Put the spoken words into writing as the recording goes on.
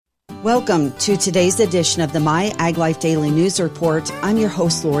Welcome to today's edition of the MyAgLife Daily News Report. I'm your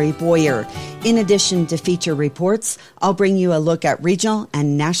host, Lori Boyer. In addition to feature reports, I'll bring you a look at regional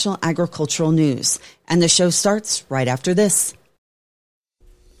and national agricultural news. And the show starts right after this.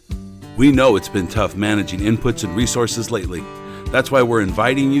 We know it's been tough managing inputs and resources lately. That's why we're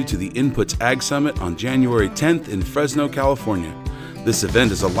inviting you to the Inputs Ag Summit on January 10th in Fresno, California. This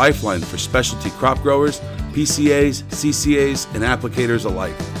event is a lifeline for specialty crop growers, PCAs, CCAs, and applicators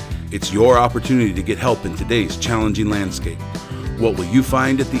alike. It's your opportunity to get help in today's challenging landscape. What will you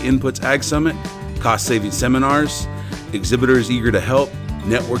find at the Inputs Ag Summit? Cost-saving seminars, exhibitors eager to help,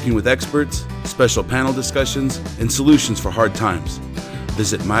 networking with experts, special panel discussions, and solutions for hard times.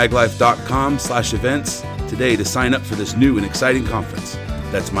 Visit myaglife.com/events today to sign up for this new and exciting conference.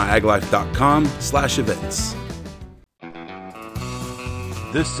 That's myaglife.com/events.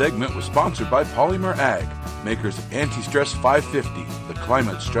 This segment was sponsored by Polymer Ag, makers of Anti-Stress 550, the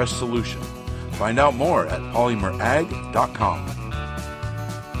climate stress solution. Find out more at polymerag.com.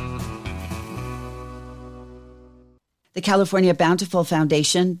 The California Bountiful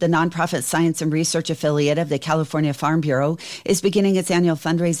Foundation, the nonprofit science and research affiliate of the California Farm Bureau, is beginning its annual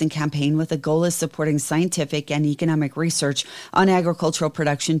fundraising campaign with the goal of supporting scientific and economic research on agricultural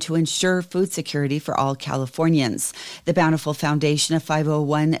production to ensure food security for all Californians. The Bountiful Foundation, a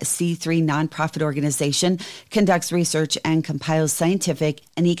 501c3 nonprofit organization, conducts research and compiles scientific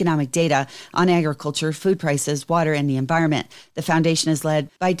and economic data on agriculture, food prices, water, and the environment. The foundation is led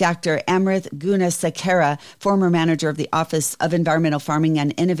by Dr. Amrith Gunasekaran, former manager of the Office of Environmental Farming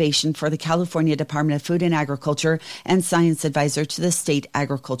and Innovation for the California Department of Food and Agriculture and Science Advisor to the State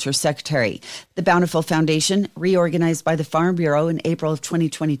Agriculture Secretary. The Bountiful Foundation, reorganized by the Farm Bureau in April of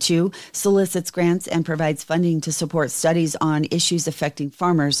 2022, solicits grants and provides funding to support studies on issues affecting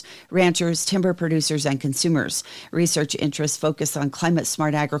farmers, ranchers, timber producers, and consumers. Research interests focus on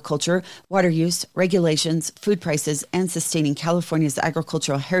climate-smart agriculture, water use, regulations, food prices, and sustaining California's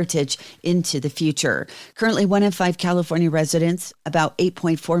agricultural heritage into the future. Currently, 1 in 5 California residents, about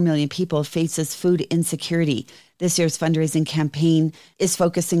 8.4 million people, faces food insecurity. This year's fundraising campaign is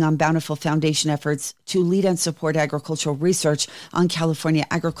focusing on Bountiful Foundation efforts to lead and support agricultural research on California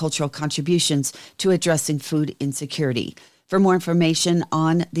agricultural contributions to addressing food insecurity. For more information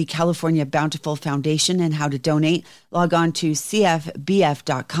on the California Bountiful Foundation and how to donate, log on to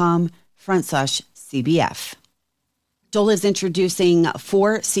cfbf.com/CBF. Dole is introducing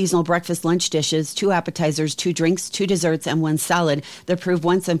 4 seasonal breakfast lunch dishes, 2 appetizers, 2 drinks, 2 desserts, and 1 salad that prove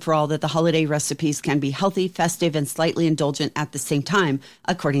once and for all that the holiday recipes can be healthy, festive, and slightly indulgent at the same time,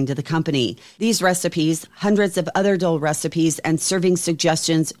 according to the company. These recipes, hundreds of other Dole recipes, and serving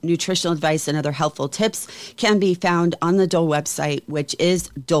suggestions, nutritional advice, and other helpful tips can be found on the Dole website, which is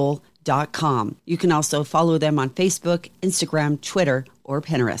dole.com. You can also follow them on Facebook, Instagram, Twitter, or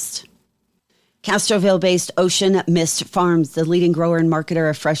Pinterest. Castroville-based Ocean Mist Farms, the leading grower and marketer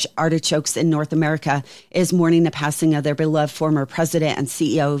of fresh artichokes in North America, is mourning the passing of their beloved former president and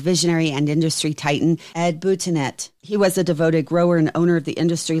CEO, visionary and industry titan, Ed Boutinette. He was a devoted grower and owner of the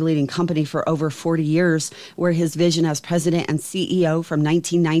industry-leading company for over 40 years, where his vision as president and CEO from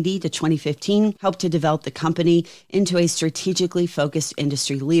 1990 to 2015 helped to develop the company into a strategically focused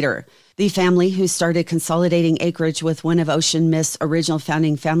industry leader. The family, who started consolidating acreage with one of Ocean Mist's original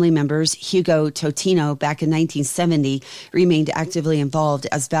founding family members, Hugo Totino, back in 1970, remained actively involved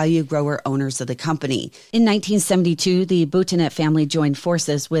as value grower owners of the company. In 1972, the Boutinette family joined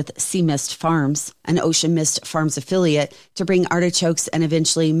forces with Sea Mist Farms, an Ocean Mist Farms affiliate, to bring artichokes and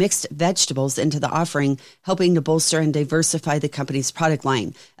eventually mixed vegetables into the offering, helping to bolster and diversify the company's product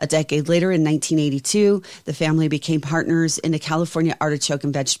line. A decade later, in 1982, the family became partners in the California Artichoke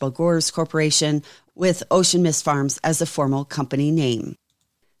and Vegetable Growers Corporation, with Ocean Mist Farms as the formal company name.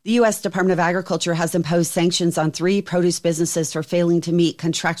 The U.S. Department of Agriculture has imposed sanctions on 3 produce businesses for failing to meet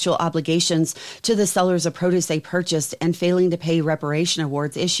contractual obligations to the sellers of produce they purchased and failing to pay reparation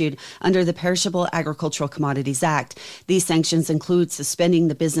awards issued under the Perishable Agricultural Commodities Act. These sanctions include suspending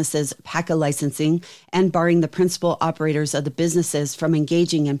the businesses' PACA licensing and barring the principal operators of the businesses from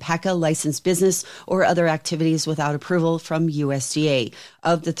engaging in PACA licensed business or other activities without approval from USDA.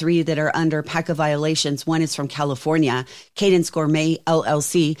 Of the 3 that are under PACA violations, 1 is from California. Cadence Gourmet,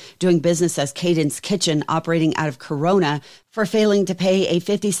 LLC, doing business as Cadence Kitchen, operating out of Corona, for failing to pay a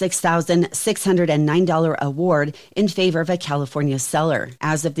 $56,609 award in favor of a California seller.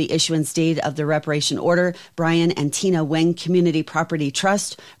 As of the issuance date of the reparation order, Brian and Tina Weng Community Property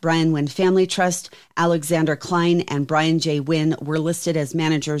Trust, Brian Wynn Family Trust, Alexander Klein, and Brian J. Wynn were listed as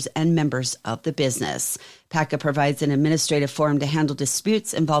managers and members of the business. PACA provides an administrative forum to handle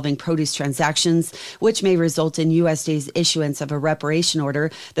disputes involving produce transactions, which may result in USDA's issuance of a reparation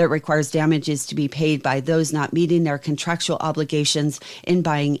order that requires damages to be paid by those not meeting their contractual obligations in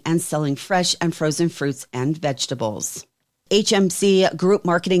buying and selling fresh and frozen fruits and vegetables. HMC Group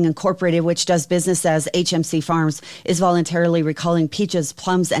Marketing Incorporated, which does business as HMC Farms, is voluntarily recalling peaches,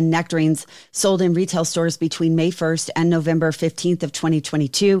 plums, and nectarines sold in retail stores between May 1st and November 15th of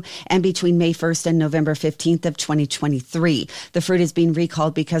 2022 and between May 1st and November 15th of 2023. The fruit is being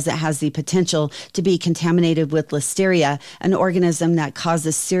recalled because it has the potential to be contaminated with Listeria, an organism that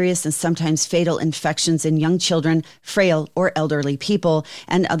causes serious and sometimes fatal infections in young children, frail or elderly people,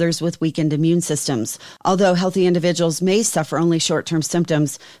 and others with weakened immune systems. Although healthy individuals may suffer only short-term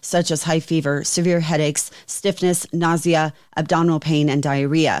symptoms such as high fever, severe headaches, stiffness, nausea, abdominal pain, and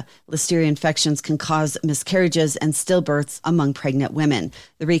diarrhea, Listeria infections can cause miscarriages and stillbirths among pregnant women.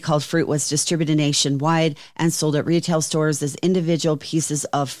 The recalled fruit was distributed nationwide and sold at retail stores as individual pieces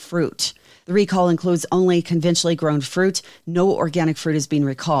of fruit. The recall includes only conventionally grown fruit. No organic fruit is being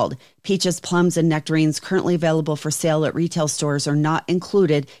recalled. Peaches, plums, and nectarines currently available for sale at retail stores are not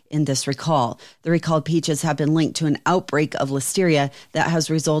included in this recall. The recalled peaches have been linked to an outbreak of Listeria that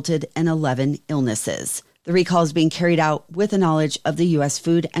has resulted in 11 illnesses. The recall is being carried out with the knowledge of the U.S.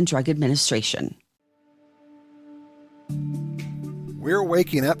 Food and Drug Administration. We're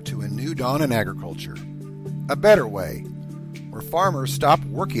waking up to a new dawn in agriculture. A better way, where farmers stop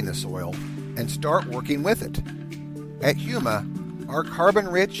working the soil and start working with it. At Huma, our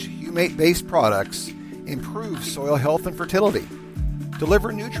carbon-rich, humate-based products improve soil health and fertility,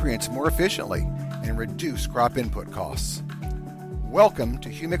 deliver nutrients more efficiently, and reduce crop input costs. Welcome to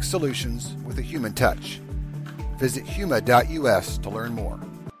Humic Solutions with a human touch. Visit huma.us to learn more.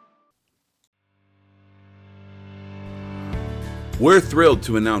 We're thrilled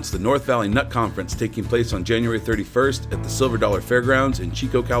to announce the North Valley Nut Conference taking place on January 31st at the Silver Dollar Fairgrounds in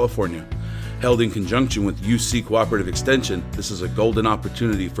Chico, California. Held in conjunction with UC Cooperative Extension, this is a golden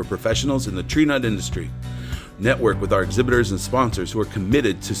opportunity for professionals in the tree nut industry. Network with our exhibitors and sponsors who are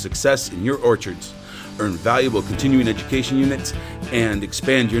committed to success in your orchards. Earn valuable continuing education units and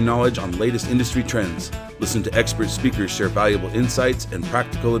expand your knowledge on latest industry trends. Listen to expert speakers share valuable insights and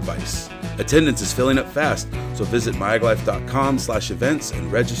practical advice. Attendance is filling up fast, so visit myaglife.com/events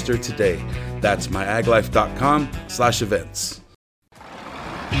and register today. That's myaglife.com/events.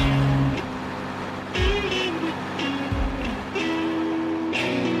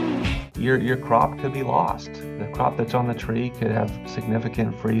 Your crop could be lost. The crop that's on the tree could have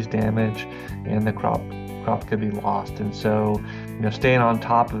significant freeze damage, and the crop could be lost. And so, staying on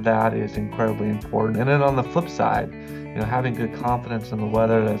top of that is incredibly important. And then on the flip side, having good confidence in the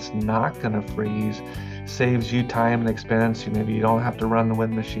weather that's not going to freeze saves you time and expense. Maybe you don't have to run the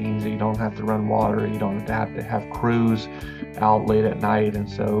wind machines, you don't have to run water, you don't have to have crews out late at night. And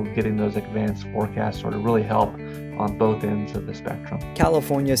so getting those advanced forecasts sort of really help on both ends of the spectrum.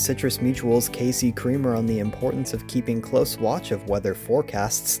 California Citrus Mutual's Casey Creamer on the importance of keeping close watch of weather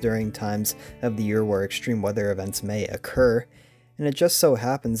forecasts during times of the year where extreme weather events may occur. And it just so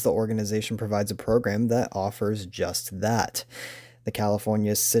happens the organization provides a program that offers just that. The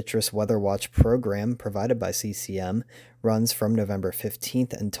California Citrus Weather Watch program, provided by CCM, runs from November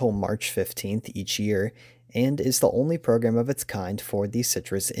 15th until March 15th each year, and is the only program of its kind for the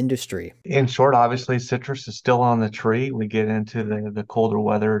citrus industry. In short, obviously, citrus is still on the tree. We get into the colder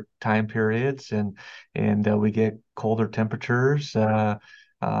weather time periods, and we get colder temperatures, a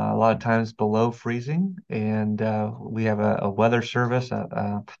lot of times below freezing. And we have a weather service,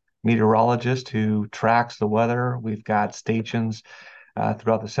 a meteorologist who tracks the weather. We've got stations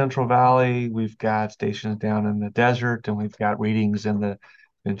throughout the Central Valley. We've got stations down in the desert, and we've got readings in the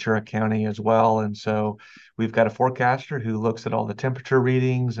Ventura County as well. And so we've got a forecaster who looks at all the temperature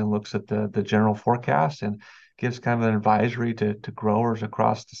readings and looks at the general forecast and gives kind of an advisory to growers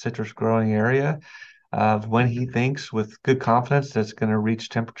across the citrus growing area of when he thinks with good confidence that it's going to reach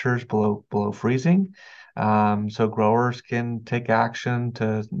temperatures below freezing. So growers can take action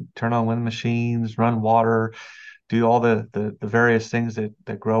to turn on wind machines, run water, do all the various things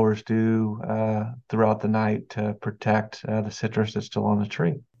that growers do throughout the night to protect the citrus that's still on the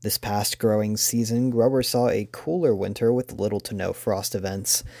tree. This past growing season, growers saw a cooler winter with little to no frost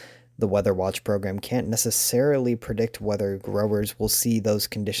events. The Weather Watch program can't necessarily predict whether growers will see those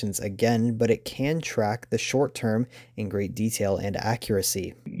conditions again, but it can track the short term in great detail and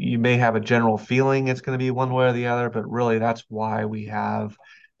accuracy. You may have a general feeling it's going to be one way or the other, but really that's why we have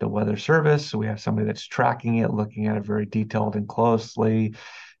the weather service. So we have somebody that's tracking it, looking at it very detailed and closely.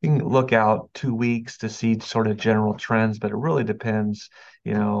 You can look out 2 weeks to see sort of general trends, but it really depends,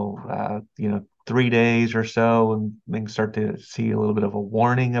 3 days or so, and things start to see a little bit of a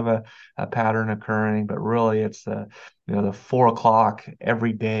warning of a pattern occurring. But really, it's the 4 o'clock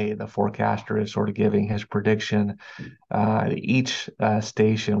every day. The forecaster is sort of giving his prediction each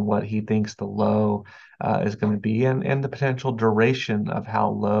station what he thinks the low is going to be, and the potential duration of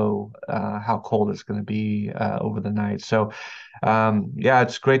how cold it's going to be over the night. So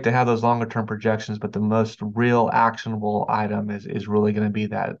it's great to have those longer term projections, but the most real actionable item is really going to be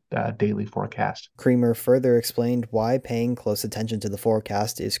that daily forecast. Creamer further explained why paying close attention to the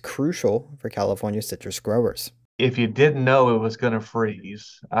forecast is crucial for California citrus growers. If you didn't know it was going to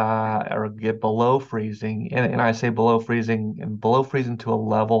freeze or get below freezing, and I say below freezing to a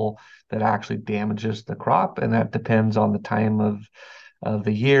level that actually damages the crop, and that depends on the time of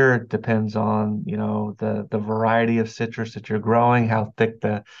the year. It depends on the variety of citrus that you're growing, how thick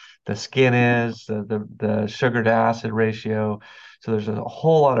the skin is, the sugar to acid ratio. So there's a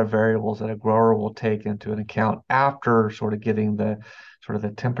whole lot of variables that a grower will take into an account after sort of getting the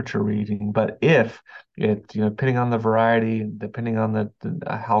temperature reading. But if it, depending on the variety, depending on the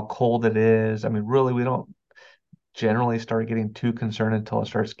how cold it is, I mean, really, we don't generally start getting too concerned until it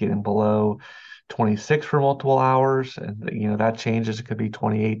starts getting below 26 for multiple hours. And, that changes. It could be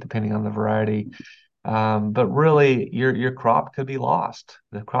 28 depending on the variety. But really, your crop could be lost.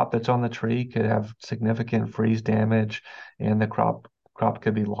 The crop that's on the tree could have significant freeze damage, and the crop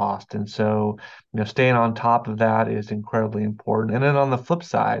could be lost. And so, staying on top of that is incredibly important. And then on the flip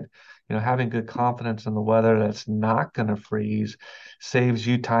side, having good confidence in the weather that's not going to freeze saves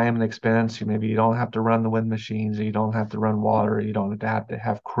you time and expense. Maybe you don't have to run the wind machines, or you don't have to run water, you don't have to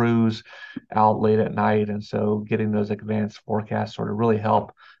have crews out late at night. And so getting those advanced forecasts sort of really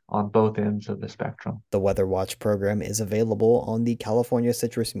help on both ends of the spectrum. The Weather Watch program is available on the California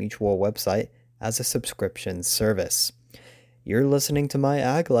Citrus Mutual website as a subscription service. You're listening to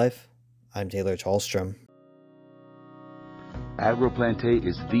MyAgLife. I'm Taylor Tallstrom. AgroPlante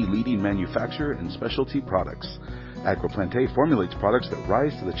is the leading manufacturer in specialty products. AgroPlante formulates products that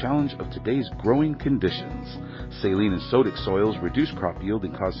rise to the challenge of today's growing conditions. Saline and sodic soils reduce crop yield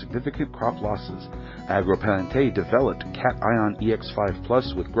and cause significant crop losses. AgroPlante developed Cat Ion EX5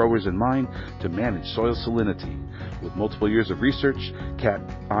 Plus with growers in mind to manage soil salinity. With multiple years of research, Cat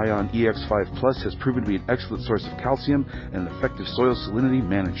Ion EX5 Plus has proven to be an excellent source of calcium and an effective soil salinity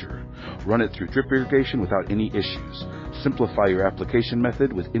manager. Run it through drip irrigation without any issues. Simplify your application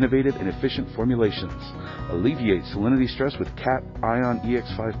method with innovative and efficient formulations. Alleviate salinity stress with Cat Ion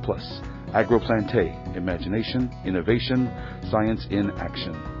EX5 Plus. AgroPlante. Imagination, innovation, science in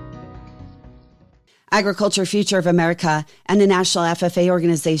action. Agriculture Future of America and the National FFA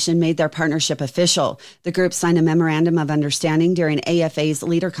organization made their partnership official. The group signed a memorandum of understanding during AFA's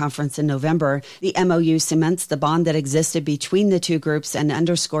leader conference in November. The MOU cements the bond that existed between the two groups and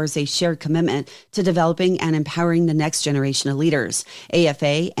underscores a shared commitment to developing and empowering the next generation of leaders.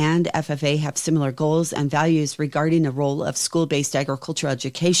 AFA and FFA have similar goals and values regarding the role of school-based agricultural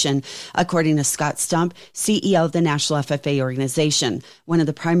education, according to Scott Stump, CEO of the National FFA organization. One of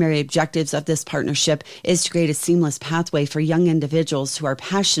the primary objectives of this partnership is to create a seamless pathway for young individuals who are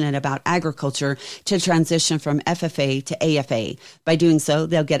passionate about agriculture to transition from FFA to AFA. By doing so,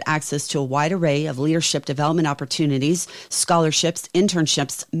 they'll get access to a wide array of leadership development opportunities, scholarships,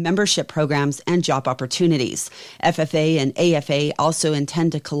 internships, membership programs, and job opportunities. FFA and AFA also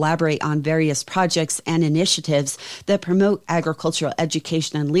intend to collaborate on various projects and initiatives that promote agricultural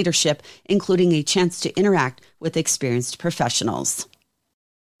education and leadership, including a chance to interact with experienced professionals.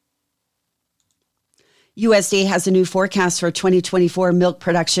 USDA has a new forecast for 2024 milk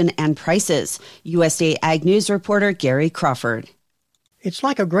production and prices. USDA Ag News reporter Gary Crawford. It's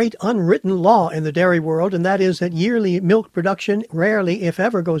like a great unwritten law in the dairy world, and that is that yearly milk production rarely, if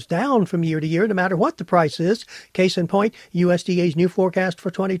ever, goes down from year to year, no matter what the price is. Case in point, USDA's new forecast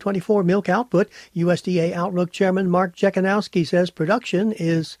for 2024 milk output. USDA Outlook Chairman Mark Jekanowski says production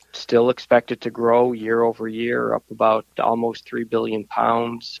is still expected to grow year over year, up about almost 3 billion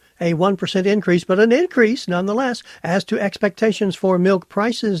pounds. A 1% increase, but an increase nonetheless. As to expectations for milk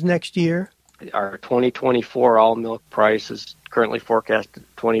prices next year, our 2024 all milk price is currently forecasted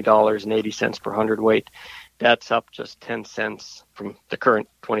 $20.80 per hundredweight. That's up just 10 cents from the current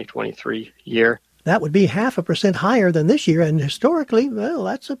 2023 year. That would be 0.5% higher than this year, and historically, well,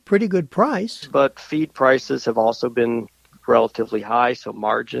 that's a pretty good price. But feed prices have also been relatively high, so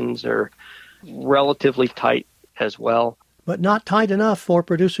margins are relatively tight as well. But not tight enough for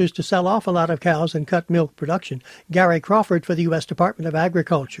producers to sell off a lot of cows and cut milk production. Gary Crawford for the U.S. Department of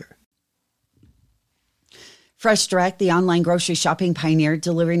Agriculture. Fresh Direct, the online grocery shopping pioneer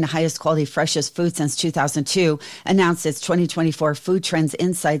delivering the highest quality, freshest food since 2002, announced its 2024 Food Trends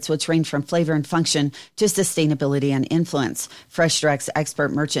Insights, which range from flavor and function to sustainability and influence. Fresh Direct's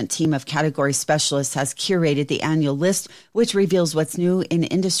expert merchant team of category specialists has curated the annual list, which reveals what's new in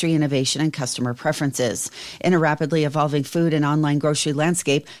industry innovation and customer preferences. In a rapidly evolving food and online grocery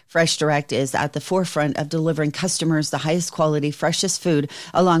landscape, Fresh Direct is at the forefront of delivering customers the highest quality, freshest food,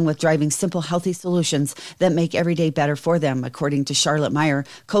 along with driving simple, healthy solutions that make every day better for them, according to Charlotte Meyer,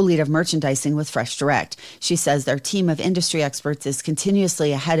 co-lead of merchandising with Fresh Direct. She says their team of industry experts is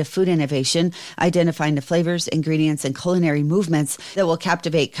continuously ahead of food innovation, identifying the flavors, ingredients, and culinary movements that will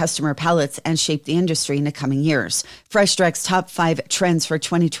captivate customer palates and shape the industry in the coming years. Fresh Direct's top 5 trends for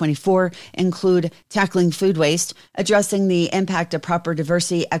 2024 include tackling food waste, addressing the impact of proper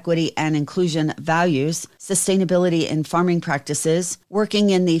diversity, equity, and inclusion values, sustainability in farming practices, working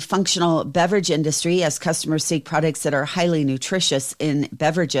in the functional beverage industry as customers seek products that are highly nutritious in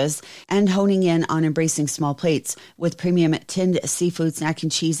beverages, and honing in on embracing small plates, with premium tinned seafood,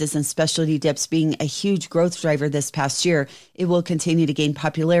 snacking cheeses, and specialty dips being a huge growth driver this past year. It will continue to gain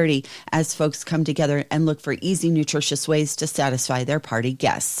popularity as folks come together and look for easy, nutritious ways to satisfy their party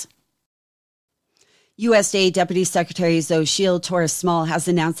guests. USDA Deputy Secretary Zoe Shield Torres Small has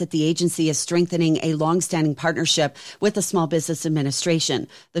announced that the agency is strengthening a long-standing partnership with the Small Business Administration.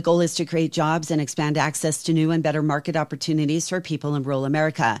 The goal is to create jobs and expand access to new and better market opportunities for people in rural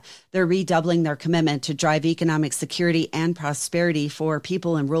America. They're redoubling their commitment to drive economic security and prosperity for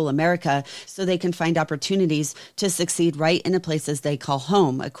people in rural America so they can find opportunities to succeed right in the places they call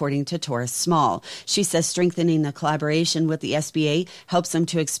home, according to Torres Small. She says strengthening the collaboration with the SBA helps them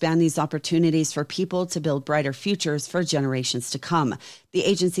to expand these opportunities for people to build brighter futures for generations to come. The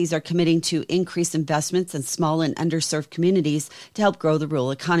agencies are committing to increase investments in small and underserved communities to help grow the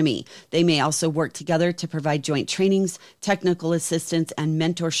rural economy. They may also work together to provide joint trainings, technical assistance, and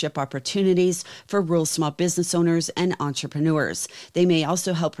mentorship opportunities for rural small business owners and entrepreneurs. They may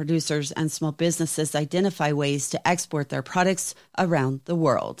also help producers and small businesses identify ways to export their products around the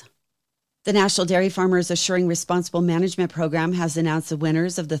world. The National Dairy Farmers Assuring Responsible Management Program has announced the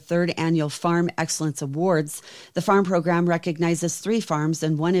winners of the 3rd Annual Farm Excellence Awards. The farm program recognizes 3 farms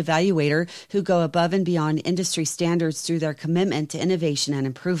and 1 evaluator who go above and beyond industry standards through their commitment to innovation and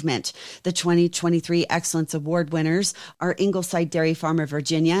improvement. The 2023 Excellence Award winners are Ingleside Dairy Farm of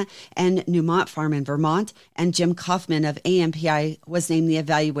Virginia and Newmont Farm in Vermont, and Jim Kaufman of AMPI was named the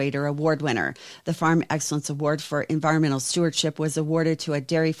Evaluator Award winner. The Farm Excellence Award for Environmental Stewardship was awarded to a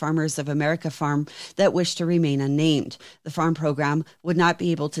Dairy Farmers of America farm that wished to remain unnamed. The farm program would not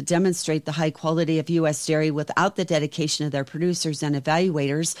be able to demonstrate the high quality of U.S. dairy without the dedication of their producers and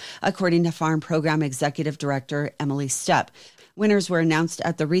evaluators, according to Farm Program Executive Director Emily Stepp. Winners were announced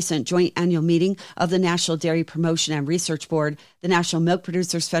at the recent joint annual meeting of the National Dairy Promotion and Research Board, the National Milk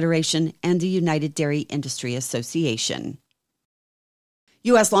Producers Federation, and the United Dairy Industry Association.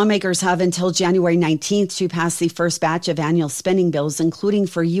 U.S. lawmakers have until January 19th to pass the first batch of annual spending bills, including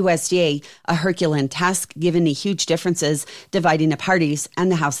for USDA, a Herculean task given the huge differences dividing the parties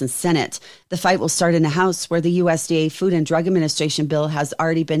and the House and Senate. The fight will start in the House, where the USDA Food and Drug Administration bill has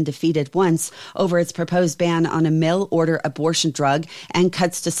already been defeated once over its proposed ban on a mail-order abortion drug and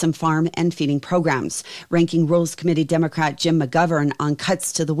cuts to some farm and feeding programs. Ranking Rules Committee Democrat Jim McGovern on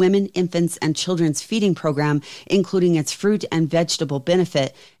cuts to the Women, Infants, and Children's Feeding Program, including its fruit and vegetable benefits,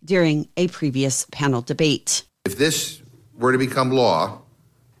 during a previous panel debate. If this were to become law,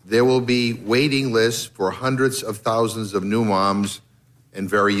 there will be waiting lists for hundreds of thousands of new moms and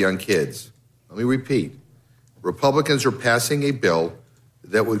very young kids. Let me repeat. Republicans are passing a bill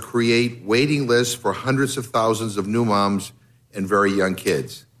that would create waiting lists for hundreds of thousands of new moms and very young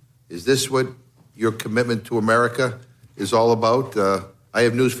kids. Is this what your commitment to America is all about? I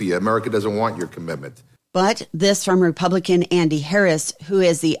have news for you. America doesn't want your commitment. But this from Republican Andy Harris, who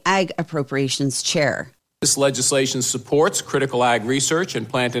is the Ag Appropriations Chair. This legislation supports critical ag research and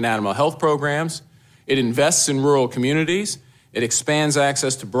plant and animal health programs. It invests in rural communities. It expands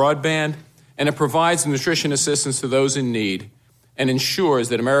access to broadband. And it provides nutrition assistance to those in need and ensures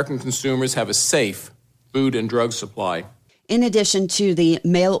that American consumers have a safe food and drug supply. In addition to the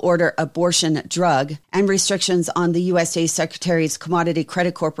mail-order abortion drug and restrictions on the USDA Secretary's Commodity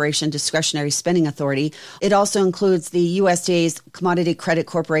Credit Corporation Discretionary Spending Authority, it also includes the USDA's Commodity Credit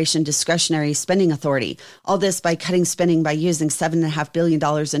Corporation Discretionary Spending Authority. All this by cutting spending by using $7.5 billion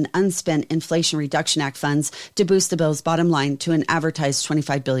in unspent Inflation Reduction Act funds to boost the bill's bottom line to an advertised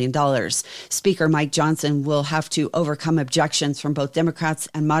 $25 billion. Speaker Mike Johnson will have to overcome objections from both Democrats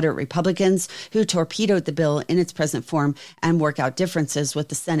and moderate Republicans who torpedoed the bill in its present form and work out differences with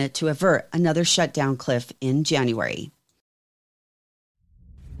the Senate to avert another shutdown cliff in January.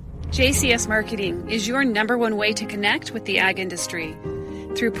 JCS Marketing is your number one way to connect with the ag industry.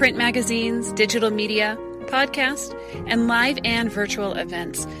 Through print magazines, digital media, podcast, and live and virtual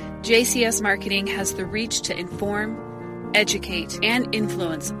events, JCS Marketing has the reach to inform, educate, and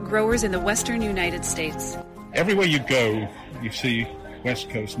influence growers in the western United States. Everywhere you go, you see West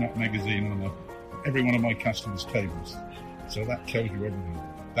Coast Nut Magazine on every one of my customers' tables. So that tells you everything.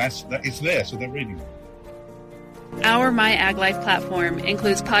 It's there, so they're reading it. Our MyAgLife platform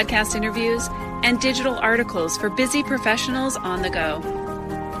includes podcast interviews and digital articles for busy professionals on the go.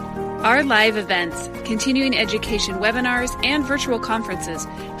 Our live events, continuing education webinars, and virtual conferences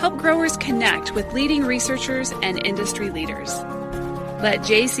help growers connect with leading researchers and industry leaders. Let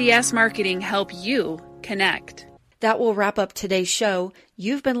JCS Marketing help you connect. That will wrap up today's show.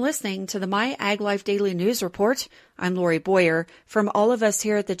 You've been listening to the MyAgLife Daily News Report. I'm Lori Boyer. From all of us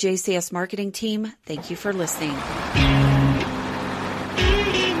here at the JCS Marketing team, thank you for listening.